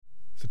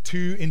So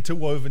two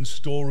interwoven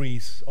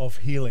stories of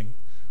healing.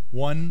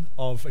 One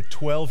of a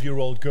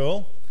 12-year-old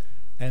girl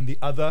and the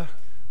other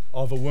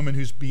of a woman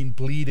who's been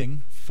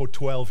bleeding for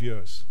 12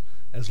 years.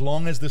 As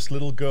long as this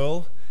little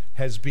girl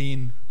has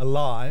been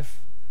alive,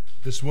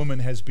 this woman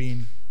has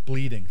been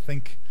bleeding.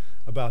 Think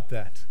about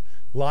that.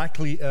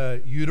 Likely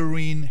a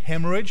uterine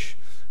hemorrhage,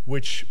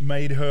 which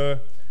made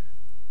her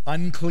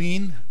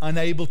unclean,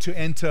 unable to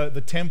enter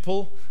the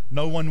temple.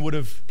 No one would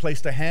have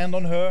placed a hand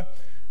on her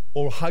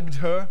or hugged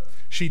her.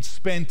 She'd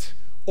spent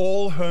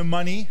all her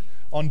money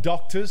on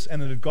doctors,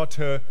 and it had got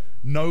her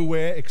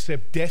nowhere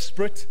except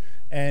desperate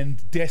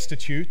and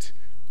destitute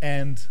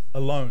and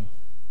alone.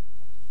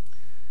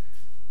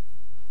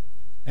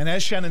 And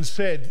as Shannon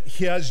said,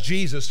 here's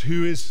Jesus,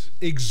 who is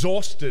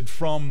exhausted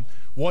from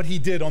what he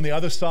did on the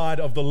other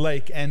side of the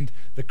lake, and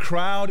the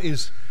crowd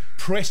is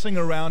pressing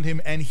around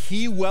him, and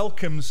he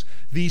welcomes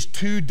these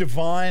two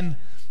divine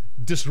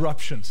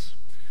disruptions.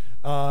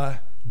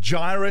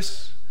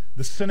 Jairus,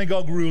 the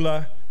synagogue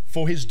ruler,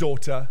 for his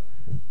daughter,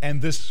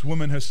 and this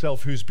woman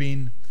herself who's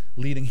been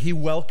leading. He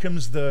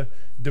welcomes the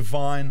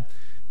divine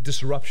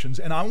disruptions.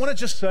 And I want to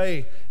just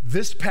say,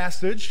 this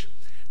passage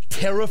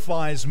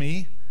terrifies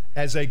me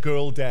as a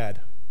girl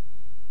dad.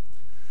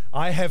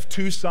 I have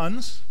two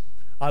sons.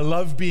 I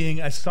love being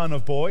a son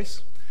of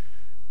boys,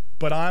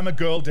 but I'm a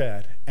girl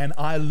dad, and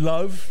I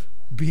love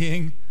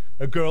being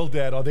a girl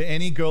dad. Are there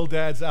any girl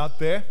dads out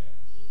there?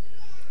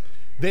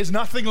 There's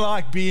nothing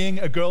like being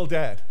a girl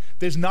dad.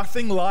 There's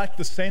nothing like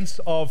the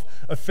sense of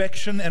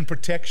affection and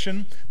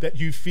protection that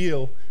you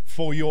feel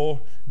for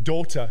your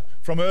daughter.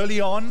 From early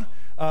on,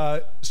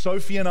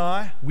 Sophie and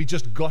I, we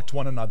just got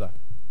one another.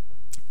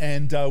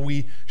 And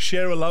we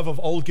share a love of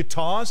old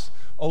guitars,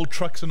 old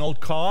trucks and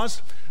old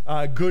cars,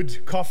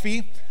 good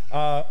coffee,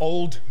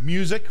 old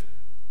music.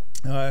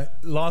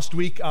 Last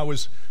week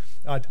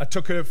I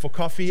took her for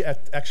coffee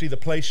at actually the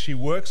place she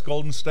works,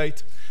 Golden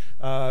State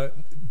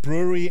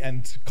Brewery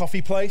and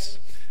Coffee Place.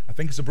 I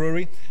think it's a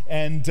brewery.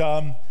 And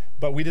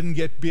but we didn't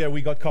get beer,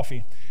 we got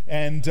coffee.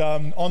 And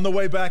on the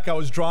way back, I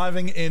was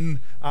driving in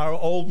my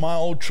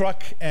old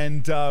truck,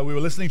 and we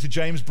were listening to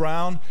James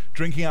Brown,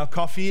 drinking our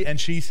coffee, and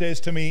she says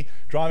to me,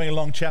 driving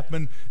along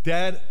Chapman,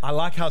 "Dad, I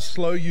like how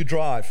slow you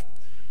drive."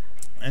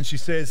 And she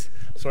says,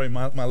 sorry,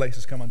 my lace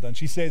has come undone.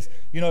 She says,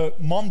 "You know,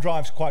 Mom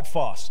drives quite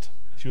fast."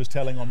 She was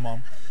telling on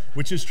Mom,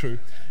 which is true.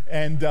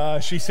 And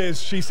she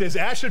says,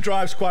 "Asher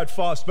drives quite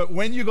fast, but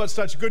when you got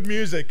such good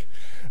music,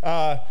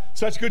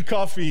 such good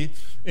coffee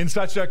in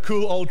such a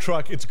cool old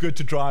truck, it's good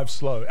to drive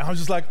slow." And I was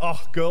just like,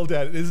 oh, girl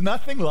dad, there's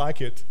nothing like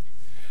it.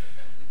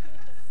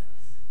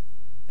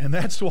 And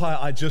that's why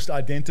I just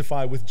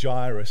identify with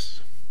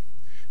Jairus.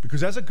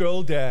 Because as a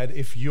girl dad,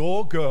 if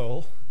your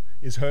girl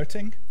is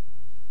hurting,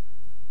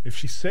 if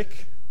she's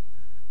sick,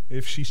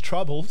 if she's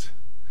troubled,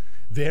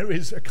 there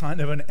is a kind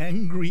of an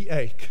angry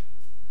ache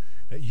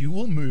that you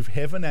will move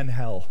heaven and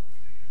hell.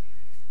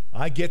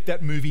 I get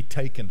that movie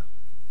Taken.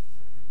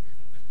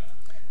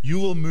 You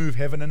will move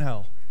heaven and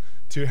hell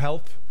to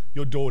help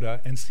your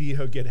daughter and see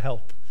her get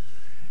help.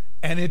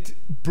 And it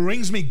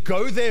brings me,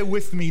 go there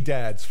with me,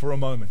 dads, for a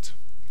moment.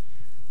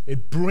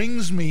 It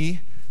brings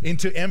me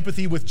into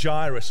empathy with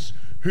Jairus,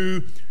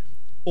 who,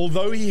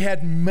 although he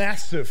had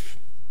massive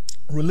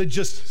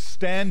religious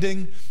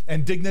standing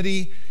and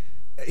dignity,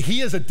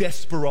 he is a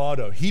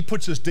desperado. He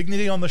puts his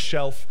dignity on the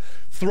shelf,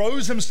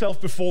 throws himself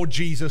before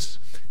Jesus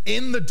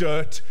in the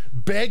dirt,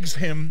 begs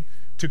him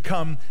to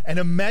come. And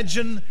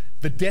imagine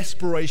the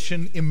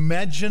desperation,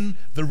 imagine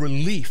the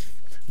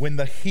relief when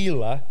the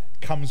healer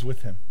comes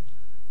with him.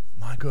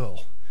 My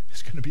girl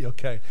is going to be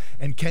okay.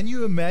 And can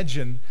you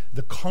imagine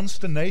the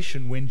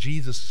consternation when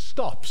Jesus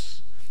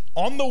stops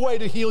on the way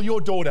to heal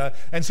your daughter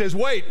and says,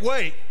 wait,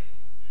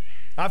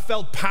 I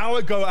felt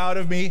power go out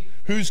of me.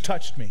 Who's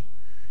touched me?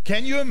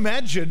 Can you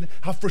imagine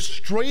how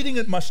frustrating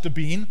it must have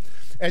been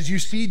as you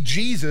see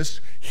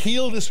Jesus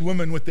heal this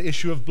woman with the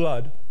issue of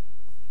blood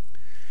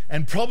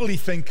and probably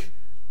think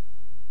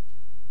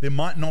there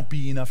might not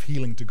be enough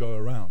healing to go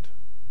around?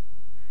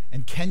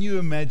 And can you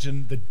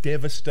imagine the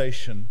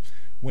devastation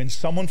when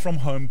someone from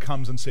home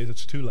comes and says,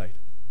 it's too late,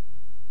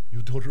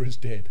 your daughter is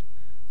dead?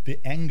 The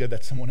anger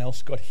that someone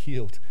else got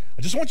healed.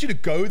 I just want you to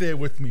go there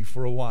with me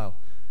for a while.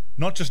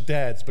 Not just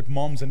dads, but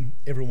moms and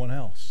everyone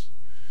else.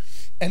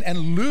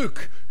 And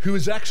Luke, who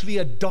is actually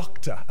a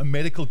doctor, a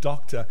medical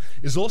doctor,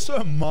 is also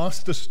a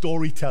master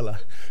storyteller,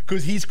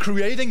 because he's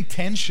creating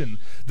tension,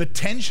 the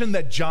tension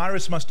that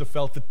Jairus must have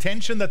felt, the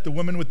tension that the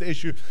woman with the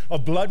issue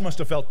of blood must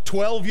have felt.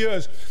 12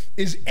 years.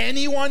 Is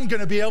anyone going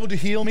to be able to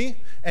heal me?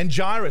 And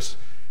Jairus,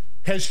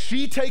 has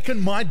she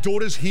taken my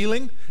daughter's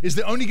healing? Is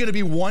there only going to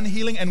be one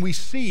healing? And we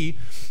see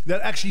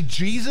that actually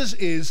Jesus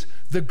is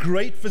the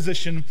great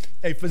physician,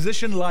 a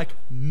physician like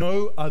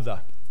no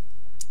other,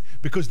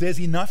 because there's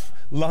enough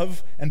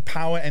love and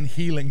power and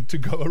healing to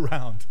go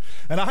around.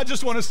 And I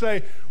just want to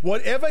say,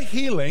 whatever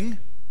healing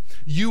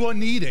you are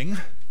needing,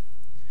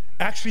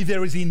 actually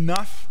there is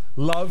enough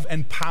love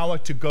and power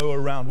to go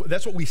around.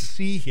 That's what we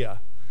see here,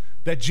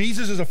 that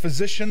Jesus is a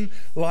physician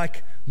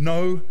like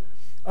no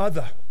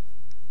other.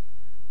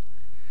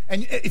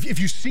 And if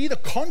you see the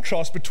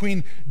contrast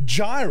between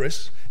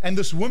Jairus and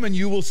this woman,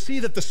 you will see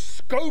that the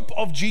scope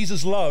of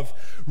Jesus' love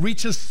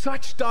reaches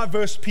such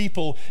diverse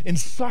people in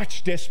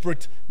such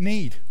desperate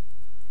need.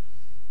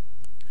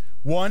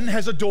 One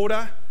has a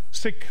daughter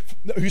sick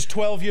who's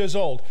 12 years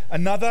old.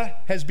 Another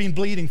has been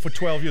bleeding for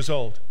 12 years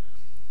old.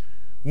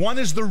 One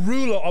is the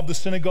ruler of the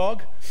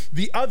synagogue.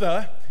 The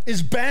other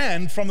is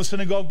banned from the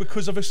synagogue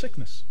because of her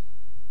sickness.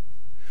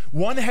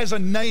 One has a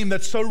name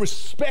that's so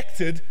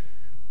respected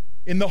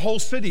in the whole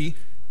city.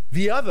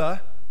 The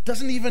other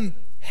doesn't even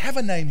have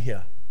a name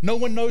here. No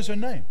one knows her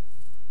name.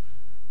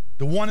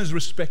 The one is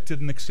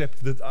respected and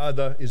accepted, the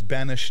other is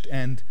banished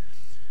and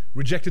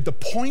rejected. The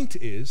point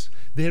is,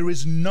 there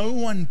is no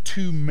one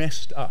too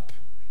messed up,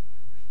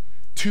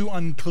 too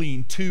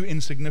unclean, too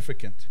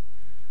insignificant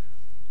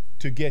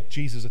to get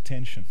Jesus'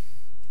 attention.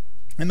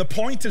 And the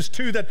point is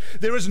too that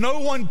there is no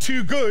one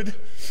too good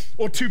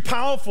or too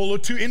powerful or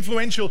too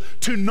influential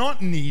to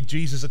not need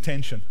Jesus'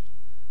 attention.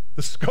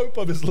 The scope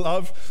of his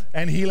love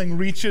and healing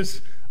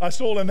reaches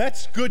us all, and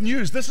that's good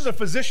news. This is a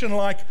physician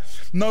like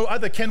no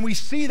other. Can we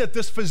see that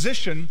this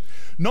physician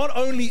not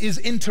only is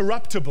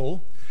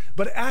interruptible,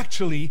 but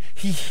actually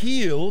he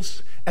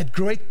heals at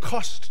great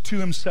cost to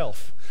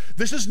himself?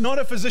 This is not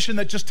a physician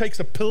that just takes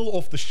a pill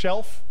off the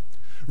shelf,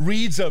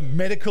 reads a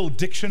medical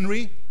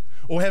dictionary,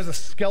 or has a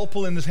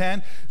scalpel in his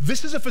hand.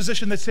 This is a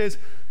physician that says,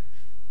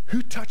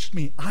 "Who touched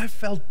me? I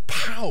felt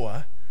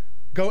power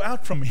go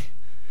out from me."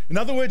 In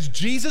other words,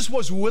 Jesus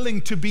was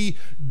willing to be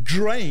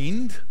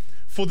drained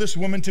for this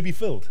woman to be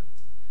filled.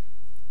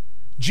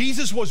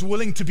 Jesus was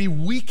willing to be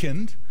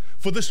weakened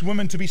for this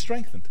woman to be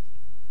strengthened.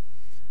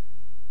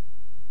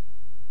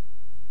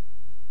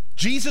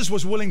 Jesus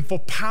was willing for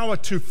power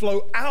to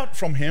flow out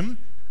from him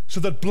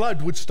so that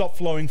blood would stop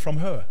flowing from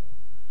her.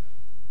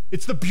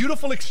 It's the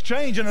beautiful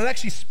exchange, and it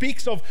actually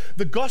speaks of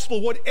the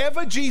gospel.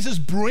 Whatever Jesus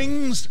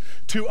brings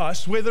to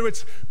us, whether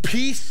it's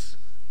peace,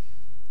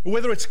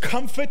 whether it's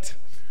comfort,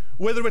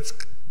 whether it's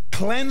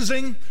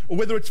cleansing, or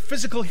whether it's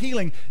physical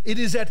healing, it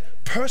is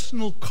at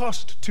personal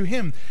cost to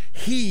him.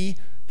 He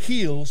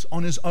heals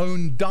on his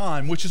own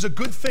dime, which is a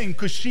good thing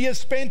because she has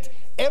spent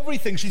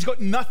everything. She's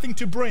got nothing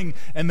to bring,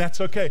 and that's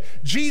okay.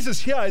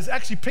 Jesus here is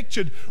actually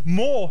pictured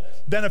more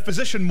than a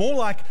physician, more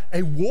like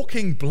a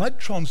walking blood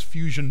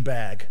transfusion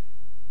bag.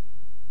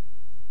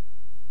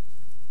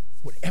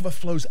 Whatever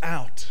flows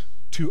out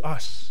to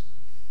us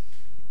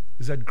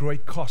is at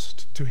great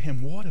cost to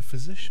him. What a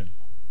physician.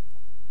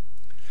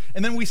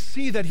 And then we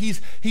see that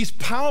he's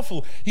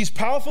powerful. He's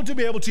powerful to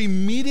be able to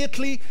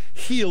immediately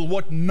heal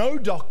what no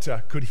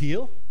doctor could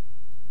heal.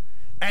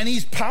 And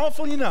he's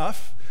powerful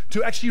enough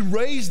to actually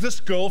raise this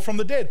girl from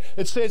the dead.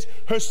 It says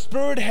her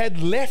spirit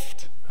had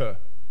left her.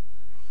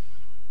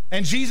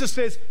 And Jesus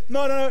says,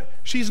 no,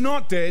 she's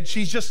not dead.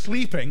 She's just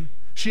sleeping.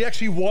 She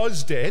actually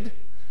was dead.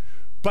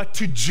 But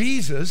to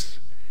Jesus,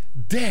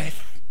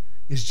 death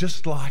is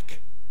just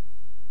like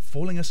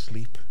falling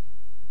asleep.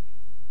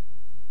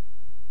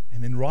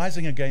 And then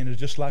rising again is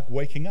just like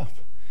waking up.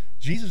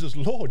 Jesus is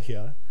Lord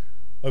here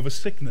over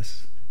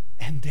sickness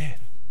and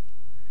death.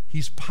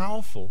 He's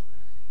powerful,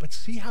 but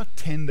see how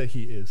tender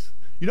he is.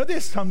 You know,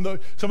 there's some of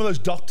those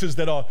doctors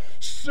that are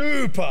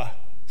super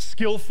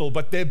skillful,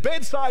 but their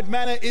bedside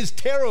manner is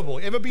terrible.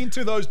 Ever been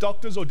to those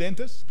doctors or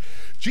dentists?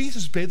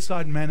 Jesus'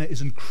 bedside manner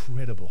is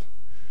incredible.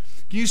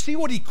 Do you see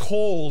what he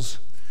calls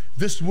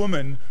this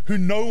woman who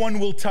no one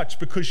will touch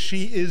because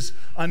she is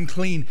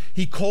unclean?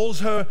 He calls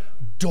her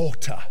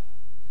daughter.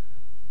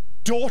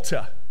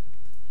 Daughter,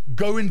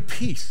 go in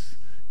peace.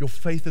 Your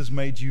faith has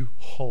made you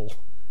whole.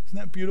 Isn't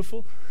that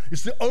beautiful?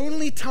 It's the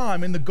only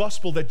time in the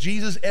gospel that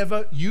Jesus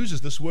ever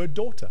uses this word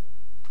daughter.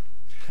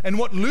 And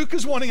what Luke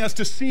is wanting us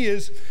to see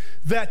is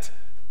that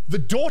the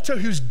daughter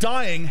who's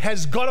dying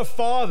has got a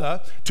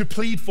father to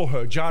plead for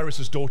her,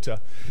 Jairus' daughter.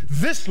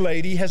 This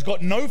lady has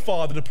got no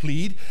father to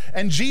plead,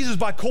 and Jesus,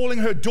 by calling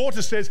her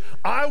daughter, says,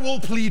 I will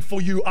plead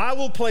for you. I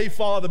will play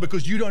father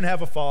because you don't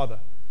have a father.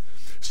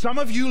 Some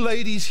of you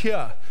ladies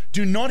here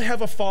do not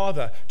have a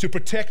father to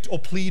protect or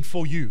plead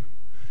for you.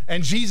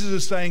 And Jesus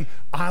is saying,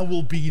 I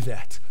will be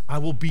that. I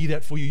will be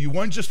that for you. You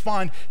won't just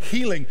find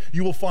healing,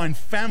 you will find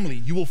family,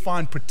 you will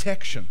find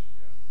protection.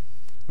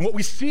 And what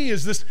we see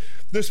is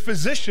this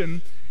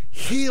physician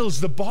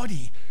heals the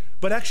body,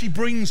 but actually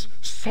brings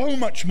so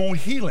much more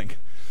healing.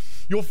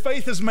 Your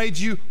faith has made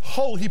you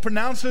whole. He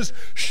pronounces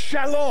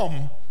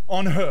shalom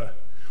on her.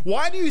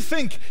 Why do you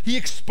think he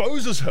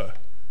exposes her?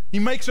 He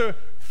makes her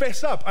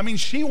fess up. I mean,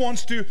 she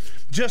wants to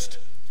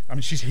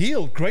she's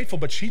healed, grateful,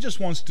 but she just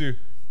wants to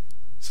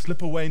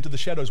slip away into the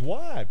shadows.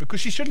 Why? Because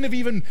she shouldn't have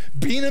even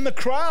been in the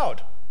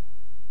crowd.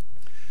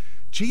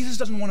 Jesus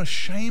doesn't want to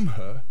shame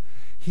her.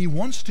 He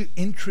wants to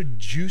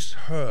introduce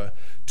her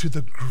to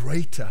the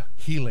greater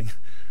healing,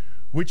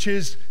 which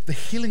is the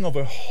healing of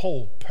her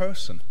whole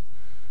person.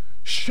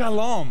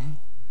 Shalom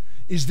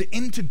is the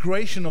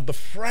integration of the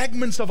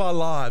fragments of our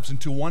lives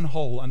into one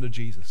whole under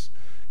Jesus.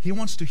 He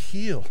wants to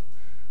heal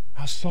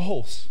our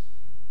souls,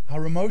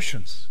 our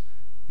emotions.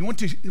 He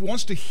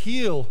wants to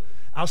heal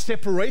our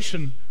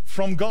separation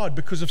from God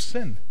because of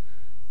sin.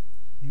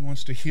 He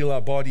wants to heal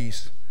our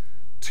bodies.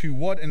 To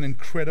what an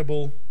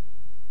incredible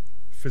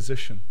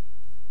physician.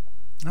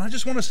 And I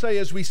just want to say,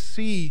 as we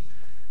see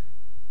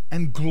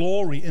and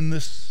glory in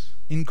this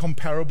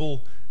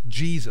incomparable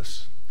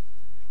Jesus,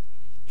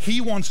 he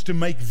wants to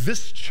make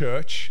this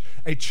church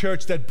a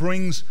church that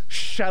brings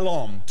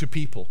shalom to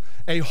people,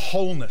 a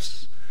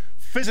wholeness,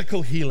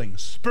 physical healing,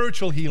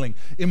 spiritual healing,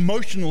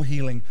 emotional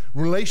healing,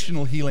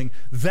 relational healing.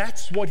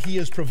 That's what he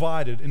has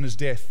provided in his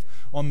death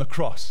on the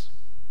cross.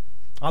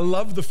 I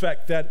love the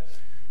fact that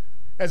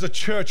as a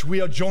church,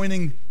 we are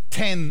joining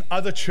 10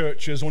 other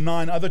churches or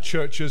 9 other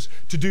churches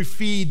to do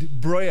Feed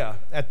Brea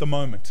at the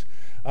moment.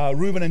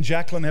 Reuben and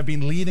Jacqueline have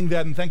been leading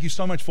that, and thank you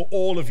so much for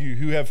all of you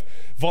who have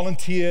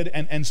volunteered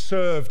and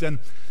served. And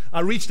I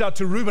reached out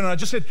to Reuben and I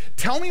just said,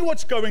 tell me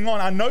what's going on.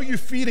 I know you're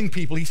feeding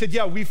people. He said,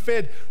 yeah, we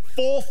fed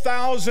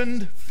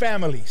 4,000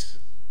 families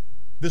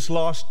this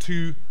last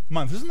 2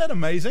 months. Isn't that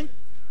amazing?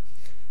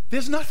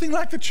 There's nothing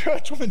like the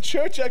church when the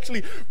church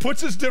actually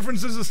puts its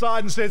differences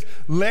aside and says,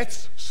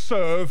 let's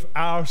serve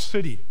our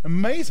city.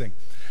 Amazing.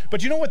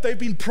 But you know what? They've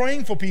been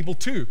praying for people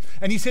too.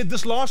 And he said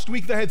this last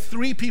week they had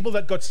 3 people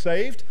that got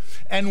saved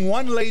and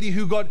 1 lady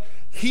who got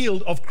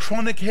healed of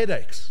chronic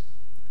headaches.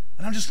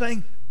 And I'm just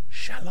saying,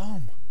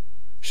 shalom.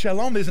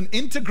 Shalom. There's an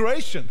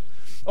integration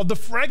of the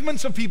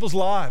fragments of people's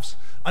lives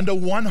under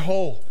one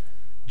whole,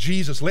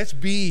 Jesus. Let's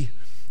be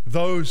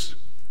those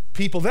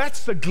people.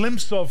 That's the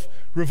glimpse of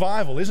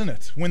revival, isn't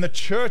it? When the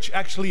church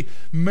actually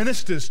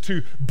ministers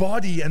to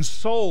body and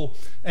soul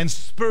and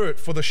spirit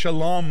for the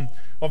shalom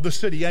of the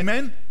city.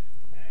 Amen?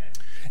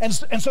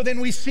 And so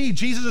then we see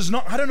Jesus is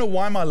not, I don't know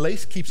why my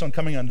lace keeps on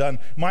coming undone.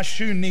 My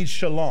shoe needs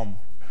shalom.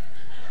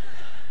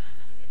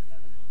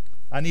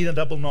 I need a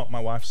double knot,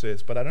 my wife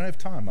says, but I don't have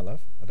time, my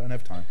love. I don't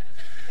have time.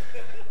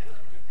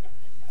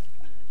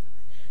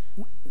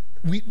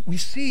 We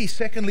see,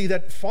 secondly,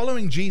 that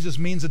following Jesus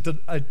means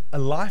a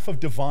life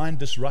of divine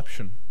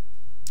disruption.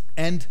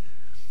 And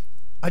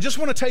I just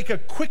want to take a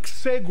quick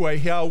segue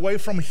here away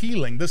from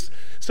healing, this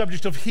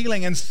subject of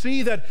healing, and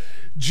see that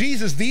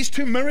Jesus, these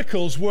 2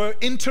 miracles were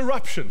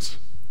interruptions.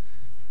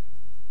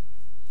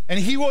 And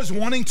he was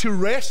wanting to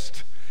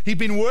rest. He'd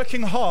been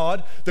working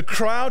hard. The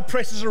crowd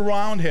presses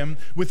around him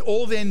with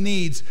all their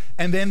needs.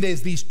 And then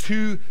there's these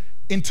 2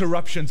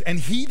 interruptions. And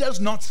he does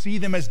not see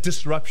them as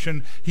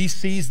disruption. He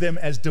sees them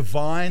as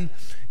divine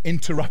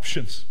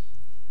interruptions.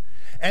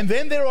 And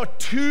then there are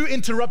 2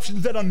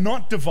 interruptions that are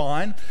not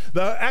divine.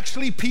 They're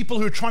actually people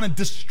who are trying to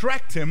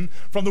distract him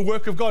from the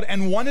work of God.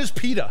 And one is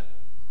Peter.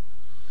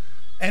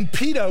 And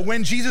Peter,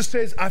 when Jesus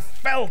says, I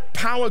felt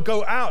power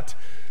go out,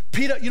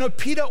 Peter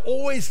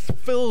always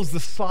fills the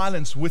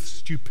silence with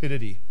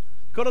stupidity.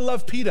 Got to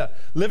love Peter,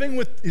 living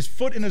with his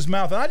foot in his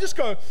mouth. And I just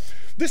go,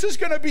 this is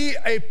going to be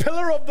a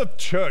pillar of the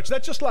church.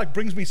 That just like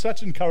brings me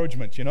such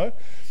encouragement,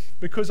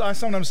 because I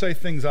sometimes say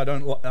things I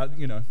don't,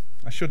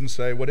 I shouldn't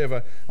say,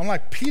 whatever. I'm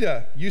like,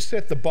 Peter, you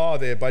set the bar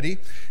there, buddy.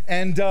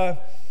 And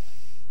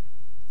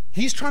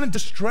he's trying to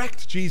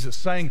distract Jesus,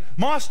 saying,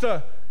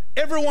 Master,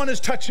 everyone is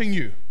touching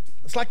you.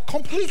 It's like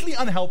completely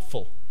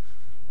unhelpful.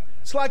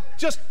 It's like,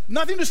 just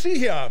nothing to see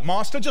here,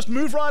 Master, just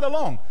move right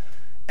along.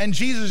 And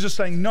Jesus is just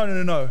saying,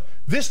 no.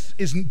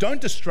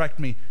 Don't distract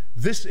me.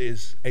 This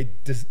is a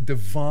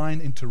divine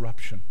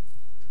interruption.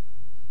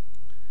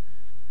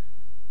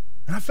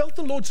 And I felt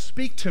the Lord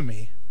speak to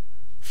me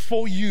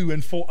for you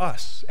and for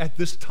us at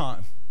this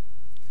time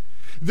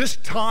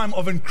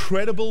of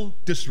incredible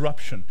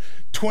disruption.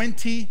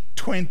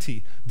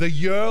 2020, the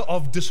year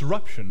of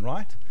disruption,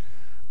 right?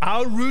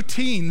 Our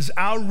routines,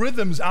 our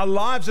rhythms, our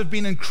lives have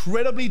been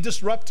incredibly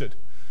disrupted.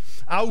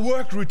 Our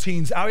work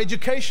routines, our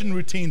education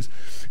routines,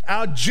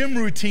 our gym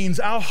routines,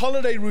 our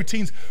holiday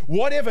routines,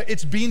 whatever,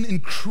 it's been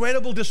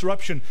incredible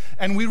disruption.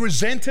 And we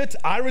resent it,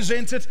 I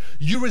resent it,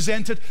 you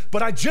resent it.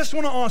 But I just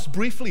want to ask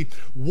briefly,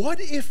 what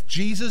if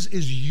Jesus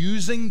is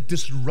using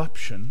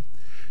disruption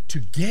to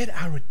get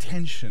our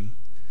attention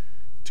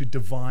to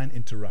divine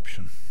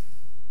interruption?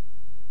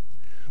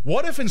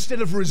 What if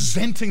instead of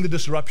resenting the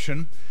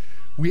disruption,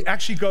 we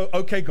actually go,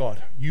 okay,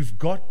 God, you've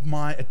got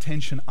my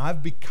attention.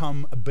 I've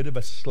become a bit of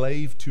a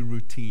slave to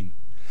routine.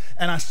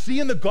 And I see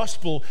in the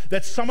gospel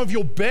that some of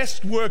your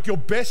best work, your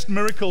best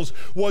miracles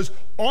was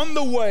on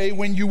the way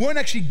when you weren't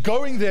actually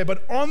going there,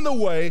 but on the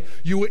way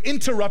you were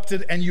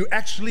interrupted and you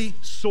actually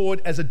saw it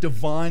as a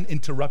divine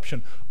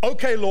interruption.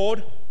 Okay,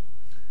 Lord,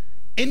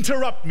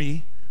 interrupt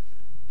me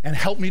and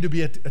help me to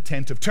be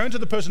attentive. Turn to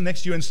the person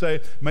next to you and say,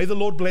 may the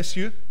Lord bless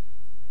you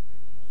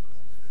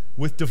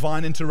with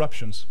divine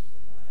interruptions.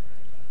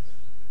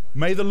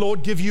 May the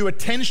Lord give you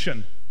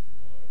attention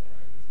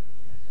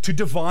to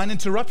divine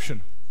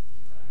interruption.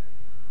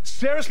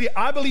 Seriously,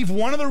 I believe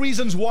one of the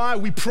reasons why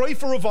we pray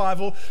for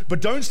revival but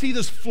don't see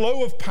this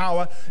flow of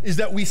power is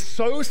that we're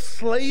so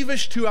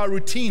slavish to our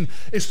routine,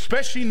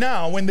 especially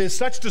now when there's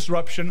such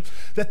disruption,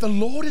 that the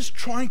Lord is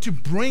trying to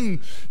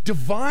bring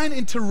divine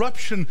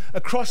interruption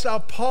across our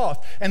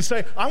path and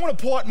say, I want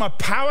to pour out my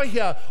power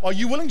here. Are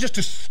you willing just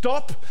to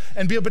stop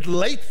and be a bit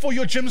late for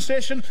your gym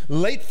session,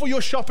 late for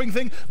your shopping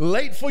thing,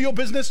 late for your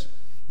business?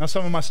 Now,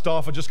 some of my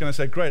staff are just going to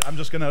say, great, I'm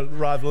just going to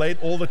arrive late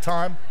all the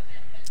time.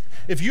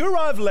 If you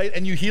arrive late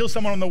and you heal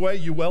someone on the way,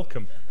 you're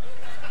welcome.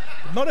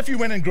 But not if you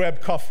went and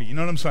grabbed coffee, you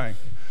know what I'm saying?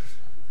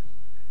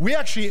 We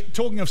actually,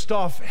 talking of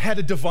staff, had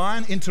a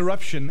divine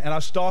interruption at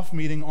our staff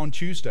meeting on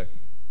Tuesday,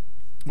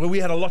 where we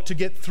had a lot to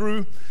get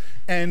through.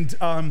 And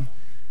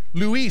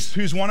Luis,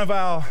 who's one of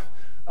our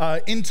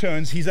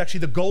interns, he's actually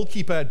the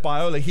goalkeeper at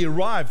Biola. He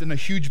arrived in a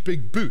huge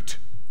big boot.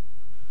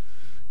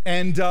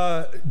 And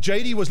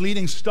JD was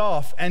leading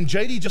staff, and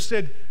JD just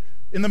said,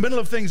 in the middle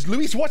of things,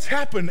 Luis, what's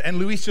happened? And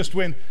Luis just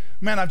went,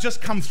 man, I've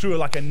just come through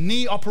like a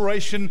knee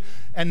operation,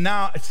 and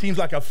now it seems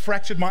like I've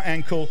fractured my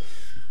ankle.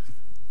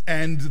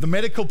 And the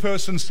medical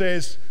person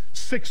says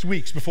 6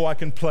 weeks before I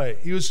can play.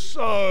 He was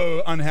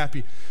so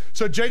unhappy.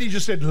 So JD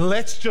just said,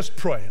 let's just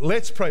pray.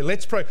 Let's pray.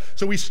 Let's pray.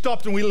 So we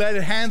stopped and we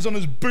laid hands on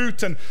his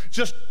boot and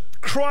just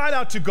cried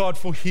out to God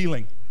for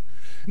healing.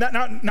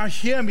 Now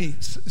hear me.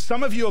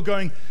 Some of you are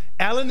going,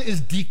 Alan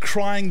is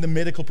decrying the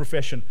medical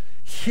profession.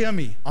 Hear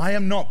me. I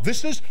am not.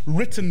 This is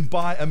written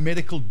by a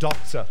medical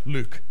doctor,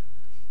 Luke.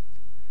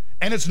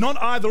 And it's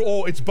not either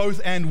or, it's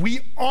both and.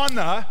 We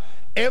honor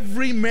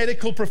every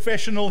medical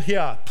professional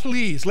here.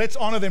 Please, let's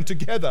honor them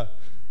together.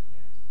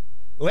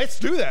 Let's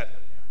do that.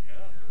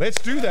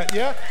 Let's do that,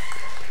 yeah?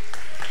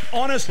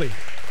 Honestly,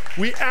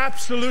 we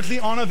absolutely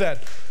honor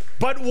that.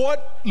 But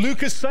what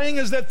Luke is saying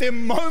is that there are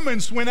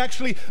moments when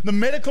actually the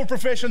medical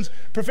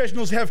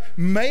professionals have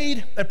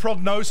made a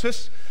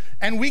prognosis,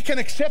 and we can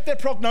accept that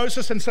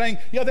prognosis and saying,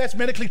 yeah, that's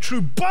medically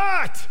true,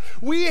 but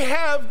we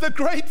have the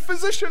great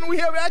physician. We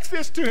have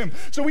access to him.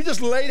 So we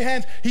just laid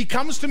hands. He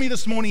comes to me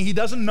this morning. He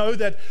doesn't know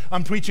that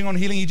I'm preaching on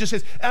healing. He just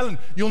says, Alan,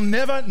 you'll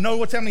never know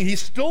what's happening.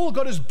 He's still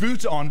got his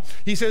boot on.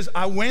 He says,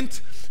 I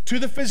went to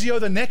the physio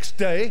the next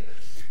day,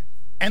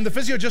 and the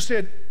physio just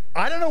said,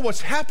 I don't know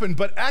what's happened,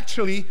 but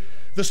actually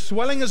the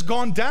swelling has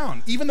gone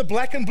down. Even the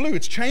black and blue,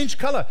 it's changed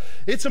color.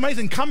 It's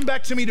amazing. Come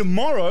back to me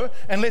tomorrow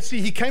and let's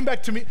see. He came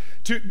back to me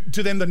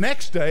to them the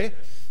next day,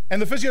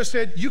 and the physio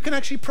said, you can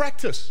actually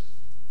practice.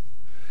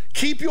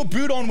 Keep your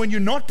boot on when you're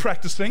not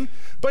practicing.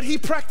 But he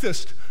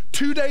practiced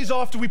 2 days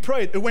after we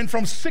prayed. It went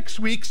from 6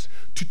 weeks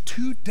to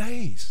 2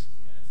 days.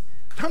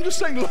 I'm just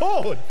saying,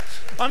 Lord,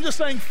 I'm just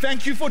saying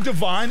thank you for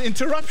divine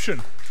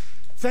interruption.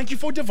 Thank you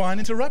for divine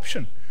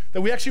interruption. That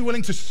we're actually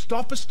willing to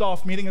stop a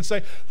staff meeting and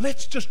say,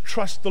 let's just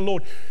trust the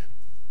Lord.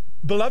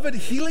 Beloved,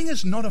 healing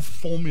is not a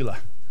formula.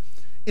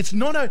 It's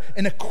not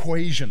an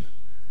equation.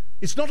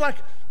 It's not like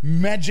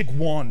magic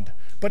wand.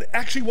 But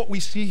actually what we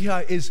see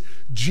here is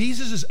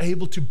Jesus is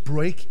able to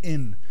break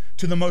in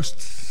to the most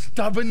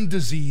stubborn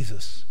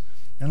diseases.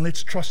 And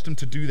let's trust him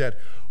to do that.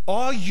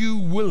 Are you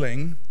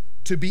willing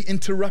to be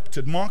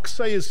interrupted? Mark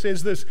Sayers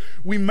says this,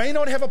 we may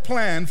not have a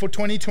plan for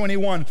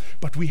 2021,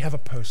 but we have a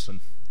person.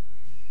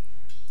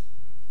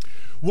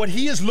 What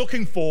he is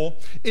looking for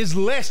is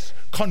less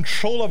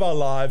control of our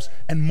lives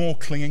and more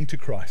clinging to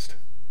Christ.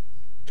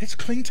 Let's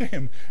cling to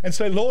him and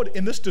say, Lord,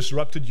 in this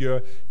disrupted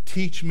year,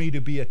 teach me to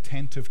be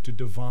attentive to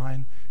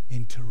divine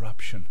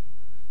interruption.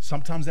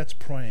 Sometimes that's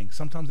praying.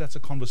 Sometimes that's a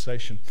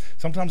conversation.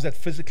 Sometimes that's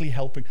physically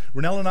helping.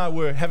 Renelle and I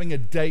were having a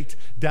date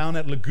down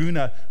at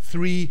Laguna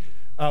 3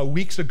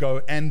 weeks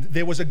ago, and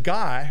there was a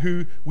guy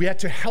who we had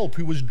to help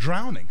who was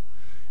drowning.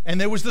 And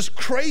there was this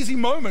crazy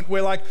moment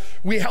where like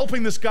we're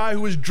helping this guy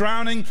who was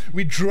drowning.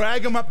 We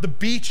drag him up the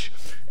beach,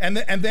 and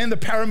then the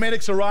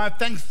paramedics arrive.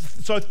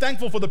 So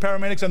thankful for the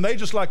paramedics, and they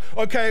just like,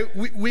 okay,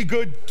 we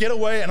good, get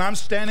away. And I'm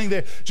standing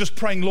there just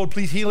praying, Lord,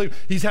 please heal him.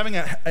 He's having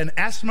an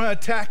asthma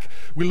attack.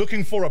 We're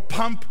looking for a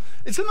pump.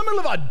 It's in the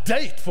middle of our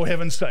date, for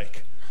heaven's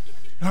sake.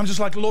 And I'm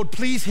just like, Lord,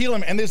 please heal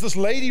him. And there's this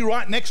lady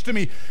right next to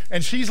me,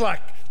 and she's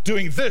like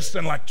doing this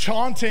and like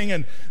chanting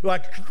and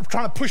like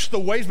trying to push the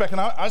waves back. And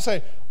I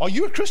say, are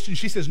you a Christian?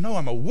 She says, no,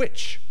 I'm a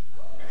witch.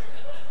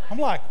 I'm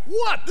like,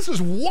 what? This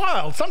is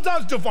wild.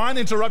 Sometimes divine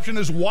interruption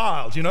is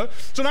wild, you know?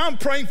 So now I'm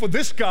praying for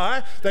this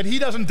guy that he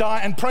doesn't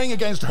die and praying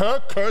against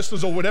her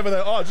curses or whatever they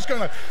are. Just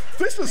going like,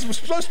 this is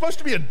supposed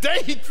to be a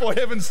date, for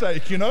heaven's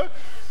sake, you know?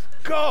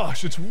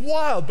 Gosh, it's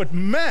wild. But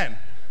man,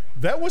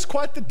 that was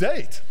quite the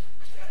date.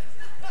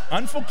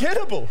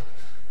 Unforgettable.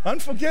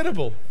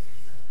 Unforgettable.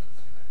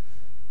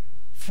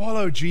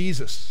 Follow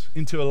Jesus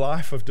into a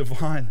life of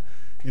divine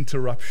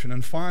interruption.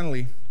 And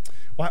finally,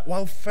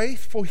 while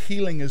faith for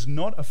healing is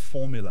not a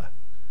formula,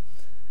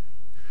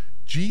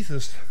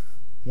 Jesus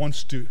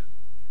wants to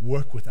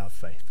work with our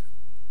faith.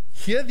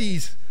 Hear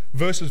these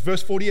verses.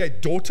 Verse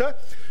 48, daughter,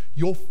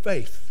 your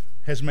faith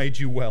has made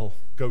you well.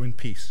 Go in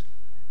peace.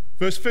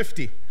 Verse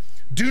 50,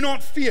 do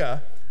not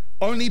fear,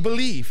 only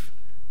believe,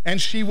 and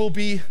she will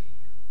be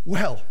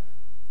well.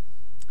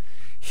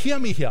 Hear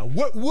me here.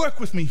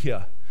 Work with me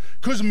here.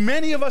 Because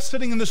many of us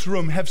sitting in this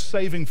room have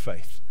saving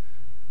faith.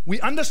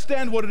 We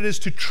understand what it is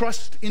to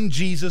trust in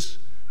Jesus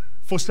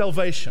for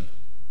salvation,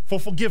 for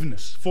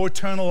forgiveness, for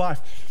eternal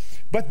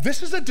life. But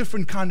this is a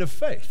different kind of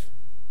faith.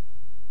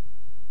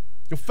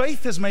 Your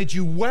faith has made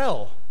you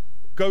well.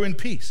 Go in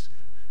peace.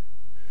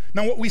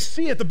 Now, what we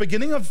see at the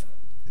beginning of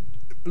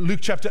Luke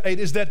chapter 8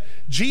 is that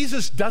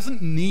Jesus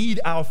doesn't need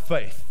our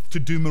faith to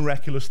do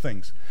miraculous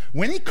things.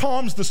 When he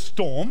calms the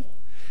storm,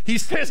 he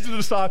says to the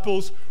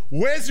disciples,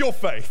 where's your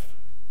faith?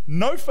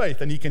 No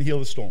faith, and he can heal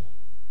the storm,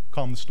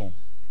 calm the storm.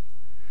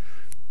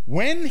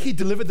 When he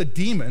delivered the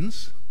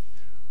demons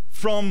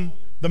from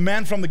the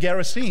man from the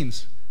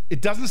Gerasenes,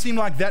 it doesn't seem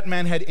like that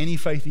man had any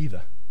faith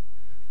either.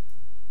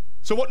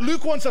 So what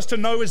Luke wants us to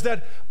know is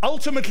that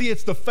ultimately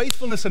it's the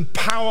faithfulness and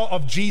power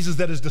of Jesus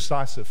that is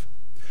decisive.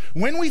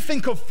 When we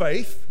think of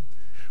faith,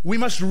 we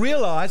must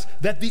realize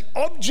that the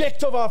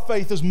object of our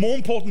faith is more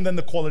important than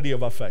the quality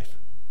of our faith.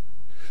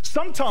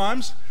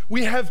 Sometimes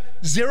we have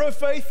zero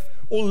faith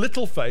or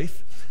little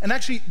faith, and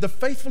actually the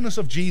faithfulness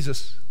of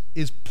Jesus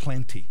is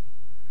plenty.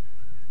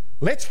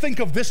 Let's think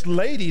of this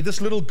lady,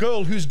 this little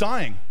girl who's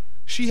dying.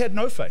 She had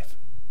no faith,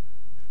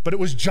 but it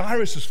was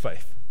Jairus'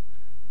 faith.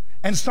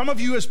 And some of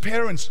you as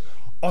parents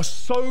are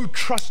so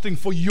trusting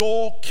for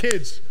your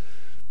kids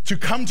to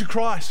come to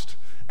Christ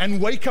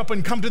and wake up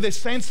and come to their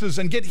senses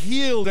and get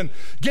healed and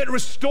get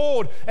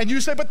restored. And you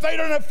say, but they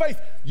don't have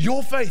faith.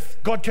 Your faith,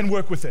 God can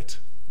work with it.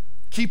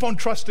 Keep on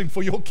trusting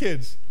for your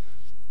kids.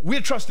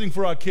 We're trusting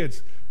for our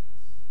kids.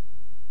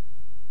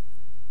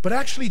 But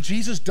actually,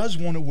 Jesus does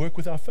want to work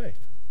with our faith.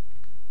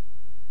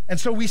 And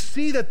so we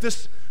see that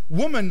this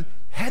woman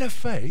had a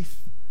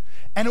faith,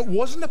 and it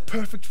wasn't a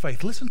perfect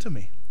faith. Listen to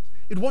me.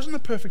 It wasn't a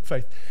perfect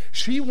faith.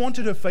 She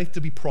wanted her faith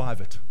to be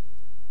private.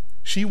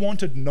 She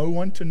wanted no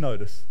one to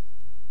notice.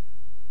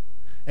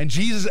 And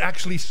Jesus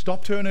actually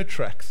stopped her in her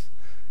tracks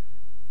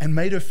and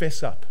made her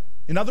fess up.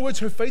 In other words,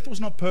 her faith was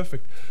not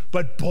perfect,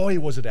 but boy,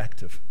 was it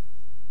active.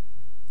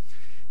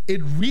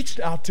 It reached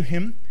out to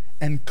him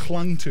and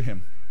clung to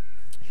him.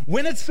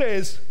 When it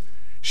says,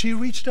 she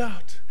reached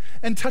out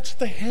and touched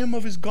the hem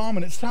of his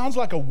garment, it sounds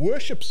like a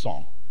worship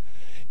song.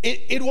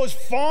 It was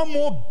far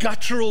more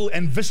guttural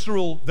and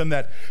visceral than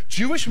that.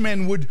 Jewish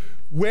men would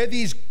wear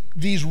these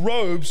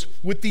robes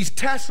with these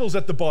tassels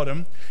at the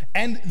bottom,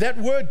 and that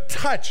word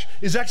touch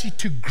is actually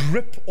to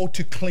grip or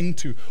to cling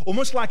to,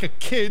 almost like a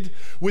kid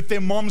with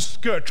their mom's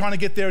skirt trying to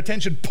get their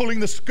attention, pulling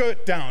the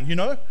skirt down, you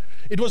know?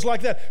 It was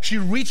like that. She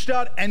reached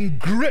out and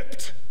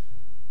gripped.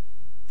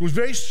 It was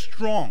very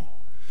strong.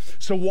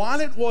 So while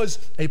it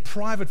was a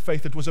private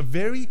faith, it was a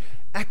very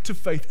active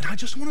faith. And I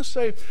just want to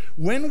say,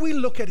 when we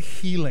look at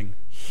healing,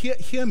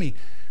 hear me,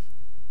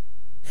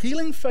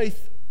 healing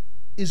faith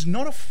is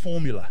not a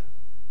formula.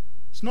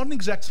 It's not an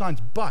exact science,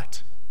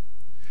 but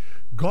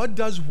God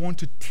does want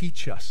to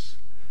teach us,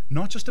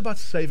 not just about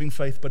saving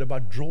faith, but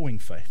about drawing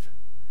faith.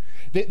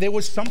 There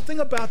was something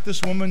about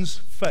this woman's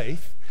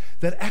faith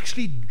that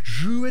actually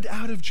drew it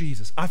out of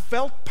Jesus. I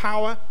felt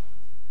power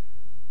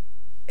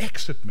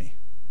exit me.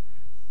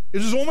 It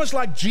was almost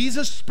like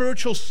Jesus'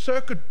 spiritual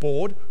circuit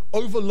board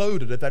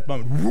overloaded at that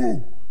moment. Woo!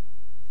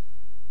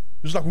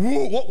 It was like,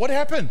 whoa, what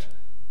happened?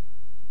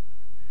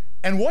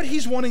 And what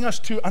he's wanting us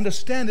to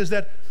understand is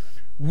that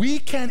we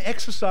can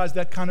exercise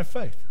that kind of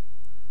faith.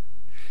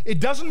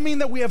 It doesn't mean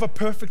that we have a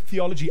perfect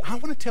theology. I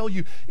want to tell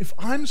you, if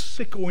I'm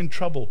sick or in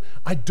trouble,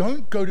 I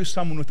don't go to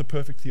someone with a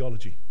perfect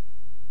theology.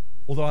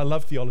 Although I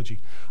love theology,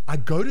 I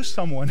go to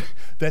someone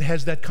that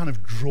has that kind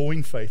of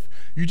drawing faith.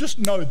 You just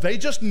know, they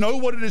just know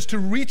what it is to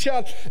reach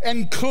out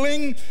and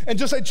cling and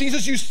just say,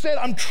 Jesus, you said,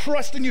 I'm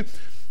trusting you.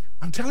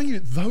 I'm telling you,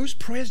 those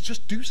prayers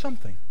just do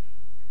something.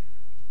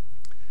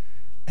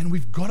 And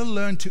we've got to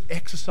learn to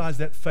exercise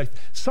that faith.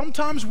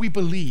 Sometimes we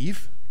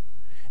believe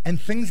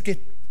and things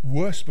get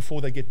worse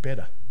before they get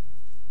better.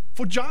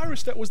 For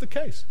Jairus, that was the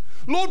case.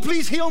 Lord,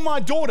 please heal my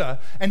daughter.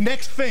 And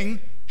next thing,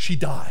 she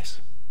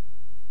dies.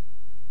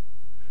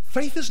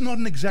 Faith is not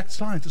an exact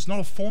science. It's not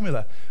a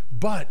formula.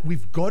 But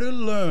we've got to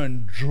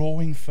learn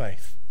drawing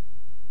faith.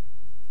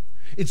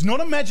 It's not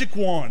a magic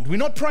wand. We're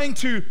not praying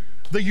to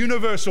the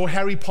universe or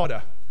Harry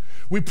Potter.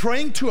 We're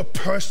praying to a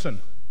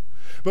person.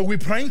 But we're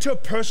praying to a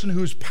person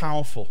who's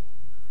powerful,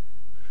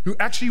 who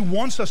actually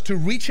wants us to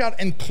reach out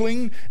and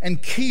cling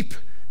and keep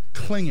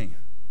clinging.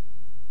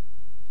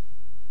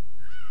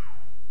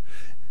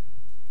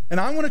 And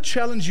I want to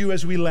challenge you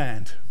as we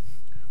land.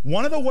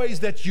 One of the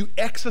ways that you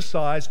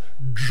exercise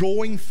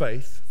drawing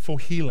faith for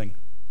healing,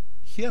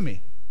 hear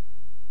me,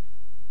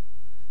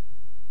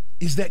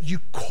 is that you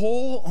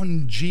call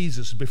on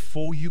Jesus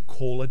before you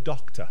call a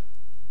doctor.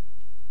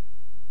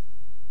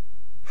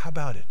 How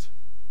about it?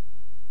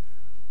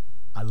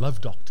 I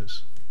love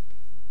doctors.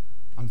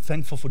 I'm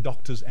thankful for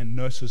doctors and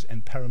nurses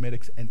and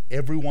paramedics and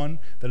everyone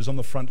that is on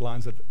the front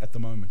lines at the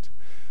moment.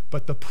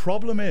 But the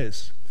problem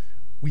is,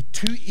 we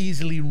too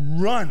easily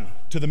run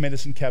to the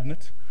medicine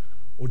cabinet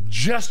or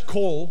just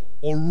call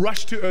or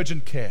rush to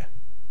urgent care.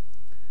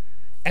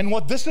 And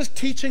what this is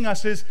teaching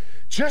us is,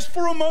 just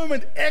for a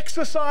moment,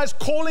 exercise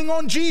calling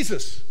on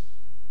Jesus.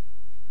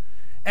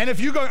 And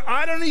if you go,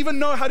 I don't even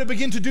know how to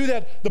begin to do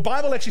that, the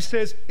Bible actually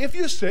says, if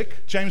you're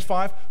sick, James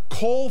 5,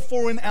 call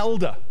for an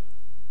elder.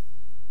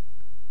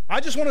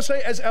 I just want to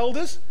say, as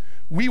elders,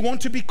 we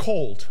want to be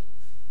called.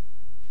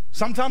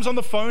 Sometimes on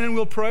the phone and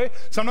we'll pray.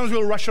 Sometimes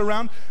we'll rush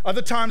around.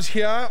 Other times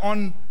here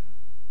on,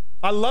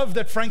 I love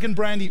that Frank and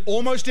Brandy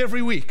almost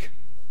every week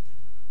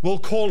will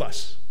call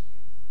us.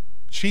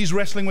 She's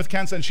wrestling with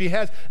cancer, and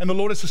and the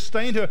Lord has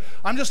sustained her.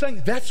 I'm just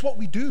saying that's what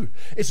we do.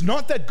 It's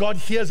not that God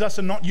hears us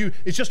and not you.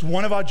 It's just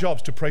one of our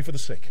jobs to pray for the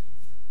sick.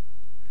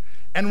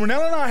 And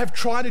Renelle and I have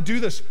tried to do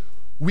this.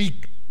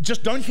 We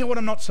just don't hear what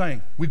I'm not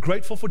saying. We're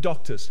grateful for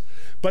doctors.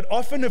 But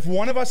often if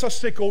one of us are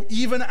sick, or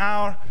even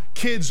our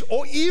kids,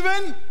 or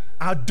even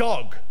our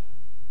dog,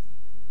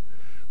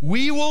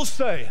 we will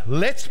say,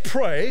 let's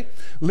pray,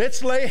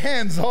 let's lay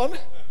hands on.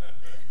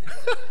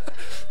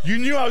 You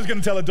knew I was going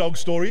to tell a dog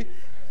story.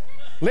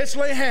 Let's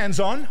lay hands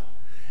on,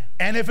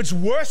 and if it's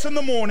worse in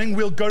the morning,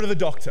 we'll go to the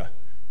doctor.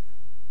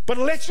 But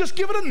let's just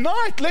give it a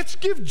night. Let's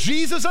give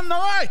Jesus a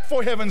night,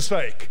 for heaven's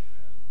sake.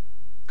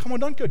 Come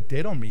on, don't go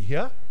dead on me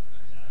here.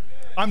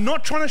 I'm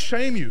not trying to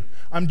shame you.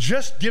 I'm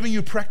just giving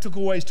you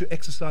practical ways to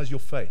exercise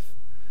your faith.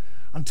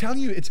 I'm telling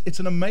you, it's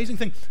an amazing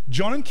thing.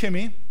 John and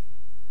Kimmy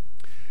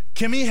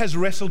has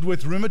wrestled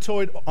with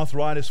rheumatoid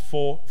arthritis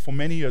for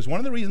many years. One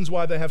of the reasons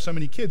why they have so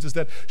many kids is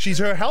that she's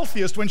her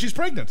healthiest when she's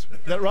pregnant. Is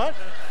that right?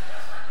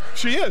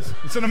 She is.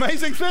 It's an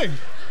amazing thing.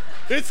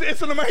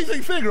 It's an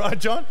amazing thing, right,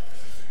 John?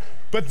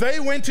 But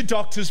they went to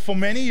doctors for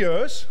many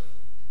years,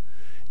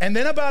 and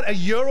then about a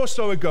year or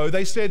so ago,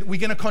 they said, we're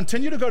going to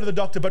continue to go to the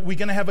doctor, but we're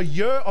going to have a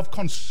year of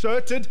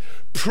concerted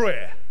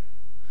prayer.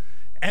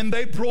 And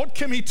they brought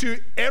Kimmy to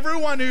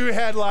everyone who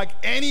had like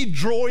any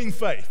drawing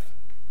faith.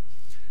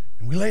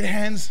 And we laid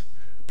hands,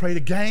 prayed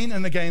again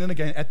and again and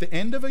again. At the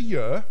end of a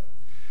year,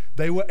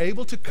 they were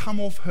able to come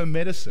off her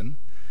medicine.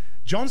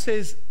 John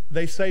says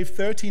they saved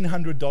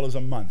 $1,300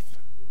 a month.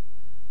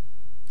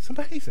 It's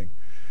amazing.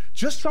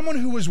 Just someone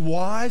who was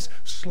wise,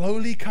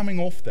 slowly coming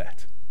off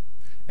that.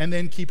 And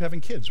then keep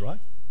having kids, right?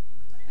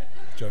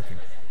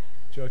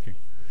 Joking.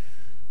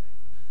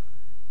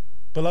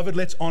 Beloved,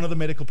 let's honor the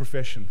medical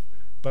profession,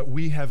 but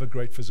we have a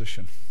great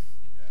physician.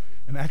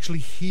 And actually,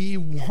 he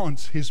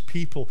wants his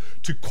people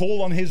to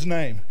call on his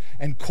name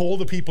and call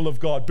the people of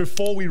God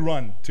before we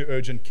run to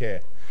urgent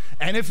care.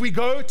 And if we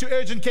go to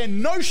urgent care,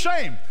 no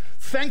shame.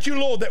 Thank you,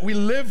 Lord, that we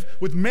live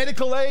with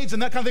medical aids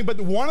and that kind of thing.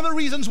 But one of the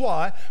reasons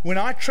why, when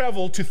I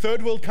travel to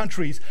third world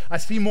countries, I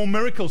see more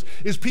miracles,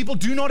 is people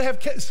do not have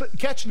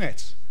catch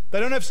nets. They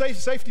don't have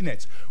safety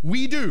nets.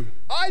 We do.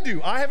 I do.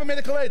 I have a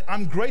medical aid.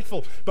 I'm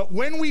grateful. But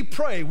when we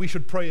pray, we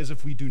should pray as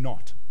if we do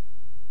not.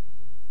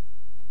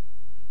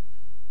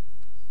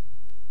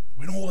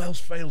 When all else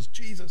fails,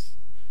 Jesus,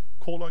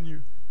 call on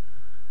you.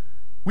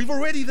 We've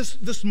already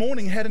this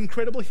morning had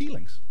incredible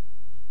healings.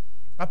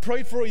 I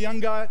prayed for a young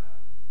guy,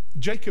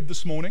 Jacob,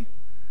 this morning.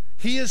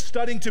 He is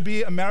studying to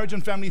be a marriage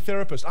and family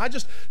therapist. I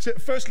just said,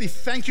 firstly,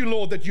 thank you,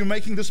 Lord, that you're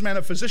making this man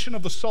a physician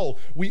of the soul.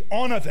 We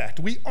honor that.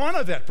 We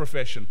honor that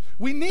profession.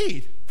 We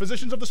need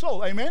physicians of the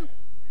soul. Amen?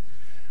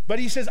 But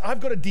he says, I've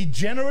got a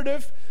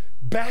degenerative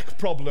back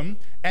problem,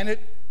 and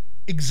it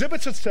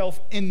exhibits itself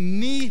in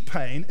knee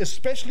pain,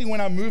 especially when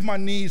I move my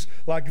knees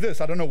like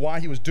this. I don't know why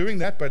he was doing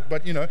that,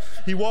 but you know,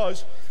 he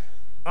was.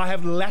 I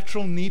have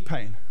lateral knee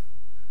pain.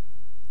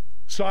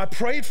 So I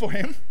prayed for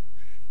him.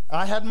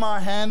 I had my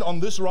hand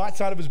on this right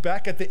side of his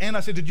back. At the end, I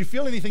said, did you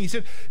feel anything? He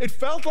said, it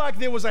felt like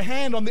there was a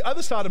hand on the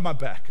other side of my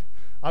back.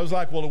 I was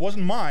like, well, it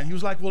wasn't mine. He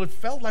was like, well, it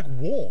felt like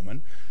warm.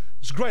 And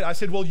it's great. I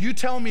said, well, you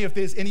tell me if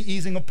there's any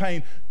easing of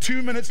pain.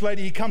 2 minutes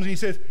later, he comes and he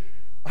says,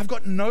 I've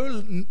got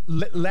no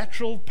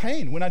lateral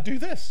pain when I do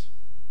this.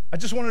 I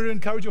just wanted to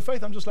encourage your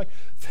faith. I'm just like,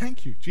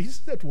 thank you.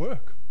 Jesus is at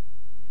work.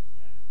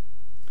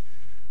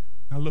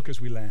 Now look as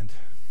we land.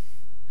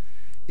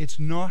 It's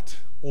not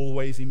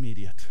always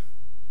immediate.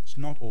 It's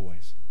not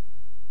always.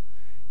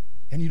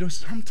 And you know,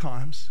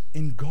 sometimes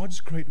in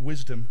God's great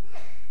wisdom,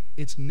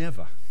 it's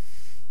never.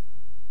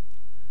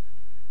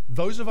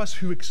 Those of us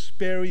who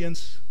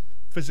experience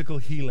physical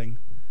healing,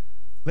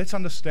 let's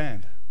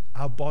understand,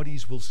 our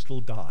bodies will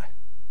still die.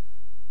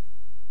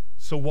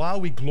 So while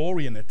we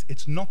glory in it,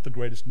 it's not the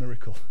greatest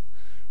miracle,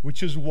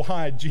 which is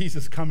why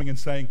Jesus coming and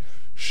saying,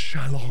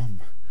 Shalom.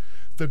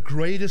 The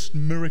greatest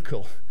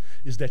miracle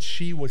is that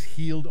she was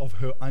healed of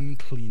her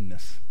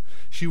uncleanness.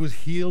 She was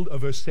healed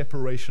of her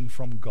separation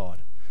from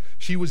God.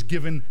 She was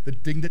given the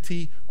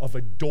dignity of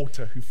a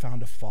daughter who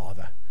found a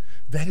father.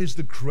 That is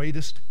the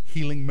greatest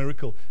healing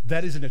miracle.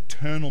 That is an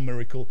eternal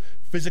miracle.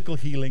 Physical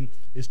healing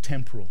is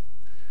temporal.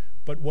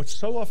 But what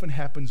so often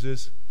happens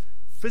is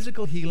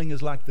physical healing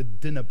is like the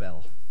dinner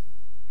bell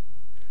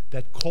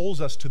that calls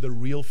us to the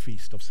real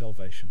feast of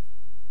salvation.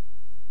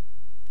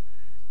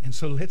 And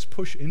so let's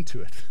push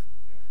into it.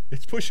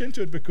 Let's push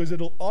into it because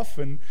it'll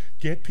often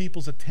get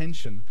people's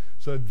attention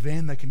so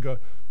then they can go,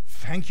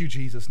 thank you,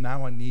 Jesus.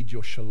 Now I need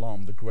your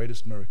shalom, the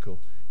greatest miracle.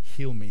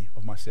 Heal me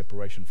of my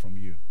separation from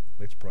you.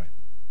 Let's pray.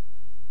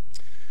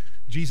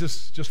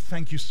 Jesus, just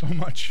thank you so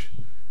much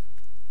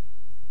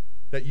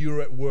that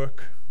you're at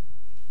work.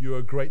 You're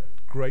a great,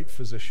 great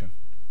physician.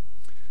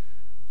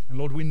 And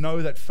Lord, we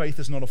know that faith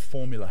is not a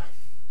formula,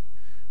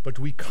 but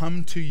we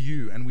come to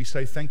you and we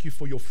say thank you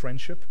for your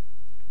friendship.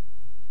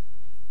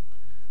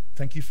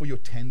 Thank you for your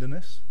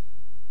tenderness.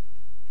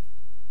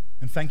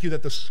 And thank you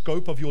that the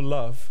scope of your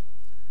love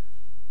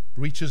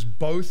reaches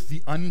both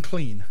the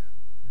unclean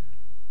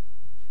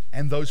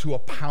and those who are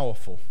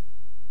powerful.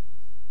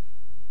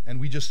 And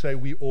we just say,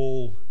 we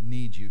all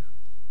need you.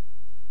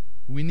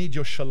 We need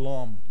your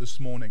shalom this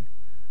morning.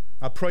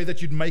 I pray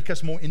that you'd make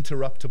us more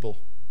interruptible.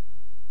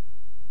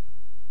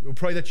 We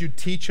pray that you'd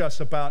teach us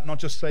about not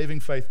just saving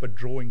faith, but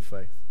drawing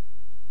faith.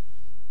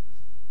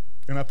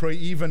 And I pray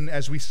even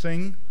as we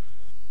sing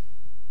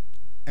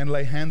and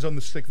lay hands on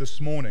the sick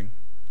this morning,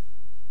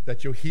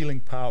 that your healing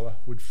power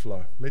would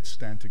flow. Let's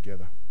stand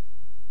together.